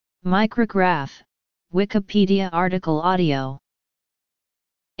Micrograph, Wikipedia article audio.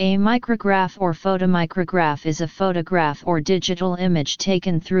 A micrograph or photomicrograph is a photograph or digital image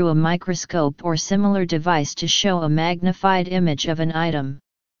taken through a microscope or similar device to show a magnified image of an item.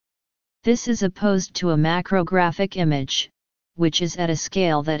 This is opposed to a macrographic image, which is at a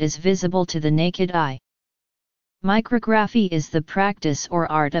scale that is visible to the naked eye. Micrography is the practice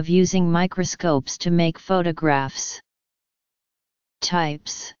or art of using microscopes to make photographs.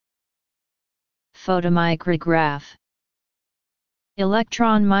 Types: Photomicrograph,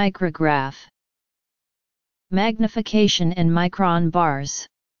 Electron micrograph, Magnification and micron bars,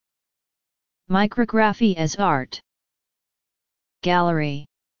 Micrography as art. Gallery.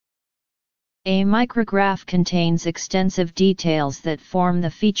 A micrograph contains extensive details that form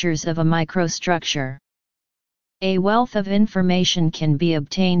the features of a microstructure. A wealth of information can be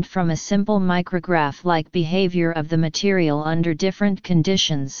obtained from a simple micrograph, like behavior of the material under different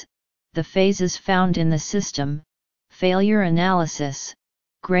conditions, the phases found in the system, failure analysis,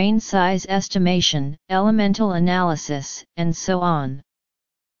 grain size estimation, elemental analysis, and so on.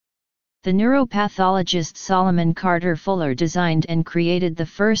 The neuropathologist Solomon Carter Fuller designed and created the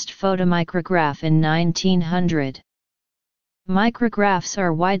first photomicrograph in 1900. Micrographs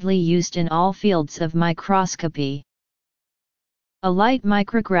are widely used in all fields of microscopy. A light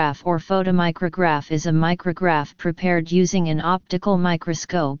micrograph or photomicrograph is a micrograph prepared using an optical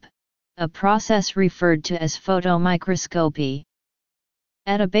microscope, a process referred to as photomicroscopy.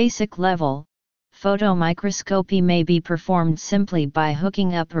 At a basic level, photomicroscopy may be performed simply by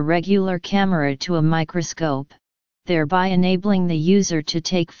hooking up a regular camera to a microscope, thereby enabling the user to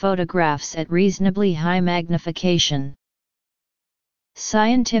take photographs at reasonably high magnification.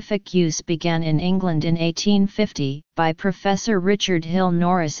 Scientific use began in England in 1850, by Professor Richard Hill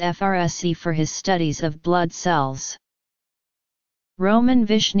Norris FRSC for his studies of blood cells. Roman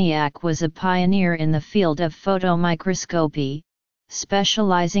Vishniac was a pioneer in the field of photomicroscopy,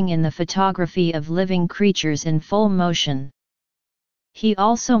 specializing in the photography of living creatures in full motion. He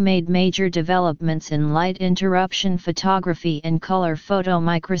also made major developments in light interruption photography and color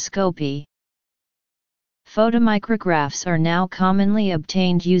photomicroscopy. Photomicrographs are now commonly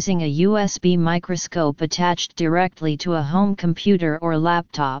obtained using a USB microscope attached directly to a home computer or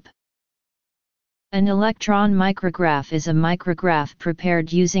laptop. An electron micrograph is a micrograph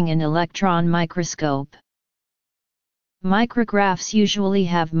prepared using an electron microscope. Micrographs usually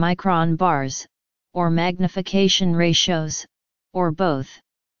have micron bars, or magnification ratios, or both.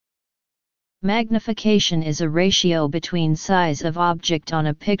 Magnification is a ratio between size of object on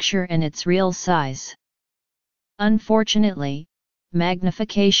a picture and its real size. Unfortunately,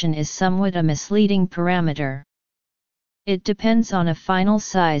 magnification is somewhat a misleading parameter. It depends on a final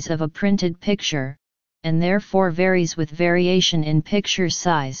size of a printed picture, and therefore varies with variation in picture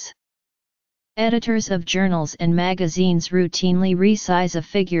size. Editors of journals and magazines routinely resize a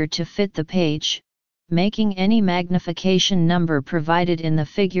figure to fit the page, making any magnification number provided in the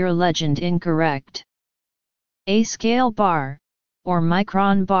figure legend incorrect. A scale bar, or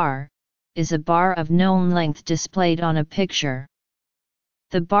micron bar, is a bar of known length displayed on a picture.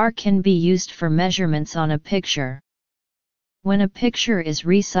 The bar can be used for measurements on a picture. When a picture is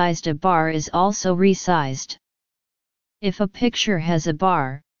resized, a bar is also resized. If a picture has a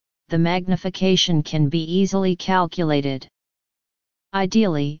bar, the magnification can be easily calculated.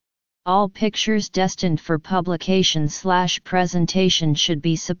 Ideally, all pictures destined for publication/presentation should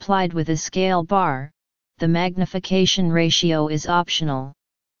be supplied with a scale bar. The magnification ratio is optional.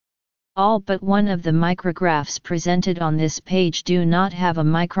 All but one of the micrographs presented on this page do not have a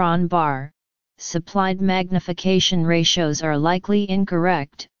micron bar. Supplied magnification ratios are likely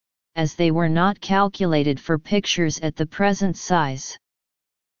incorrect, as they were not calculated for pictures at the present size.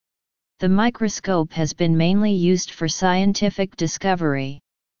 The microscope has been mainly used for scientific discovery.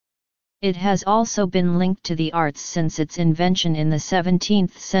 It has also been linked to the arts since its invention in the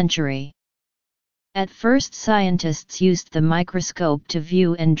 17th century. At first, scientists used the microscope to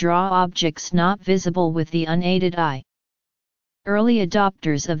view and draw objects not visible with the unaided eye. Early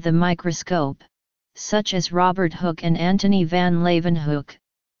adopters of the microscope, such as Robert Hooke and Antony van Leeuwenhoek,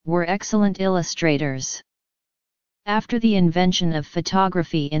 were excellent illustrators. After the invention of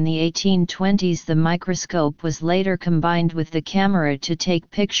photography in the 1820s, the microscope was later combined with the camera to take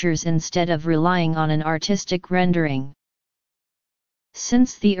pictures instead of relying on an artistic rendering.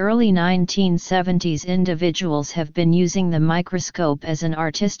 Since the early 1970s, individuals have been using the microscope as an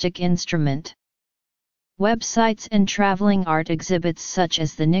artistic instrument. Websites and traveling art exhibits such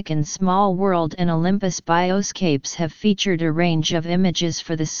as the Nikon Small World and Olympus Bioscapes have featured a range of images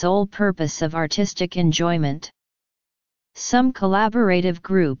for the sole purpose of artistic enjoyment. Some collaborative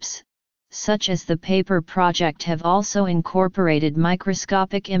groups, such as the Paper Project, have also incorporated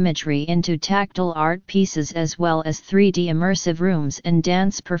microscopic imagery into tactile art pieces as well as 3D immersive rooms and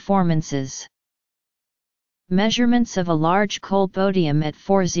dance performances. Measurements of a large colpodium at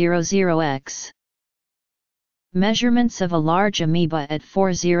 400x. Measurements of a large amoeba at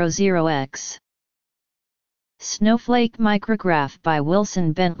 400x. Snowflake micrograph by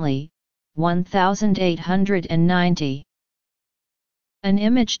Wilson Bentley, 1890. An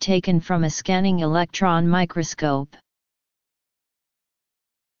image taken from a scanning electron microscope.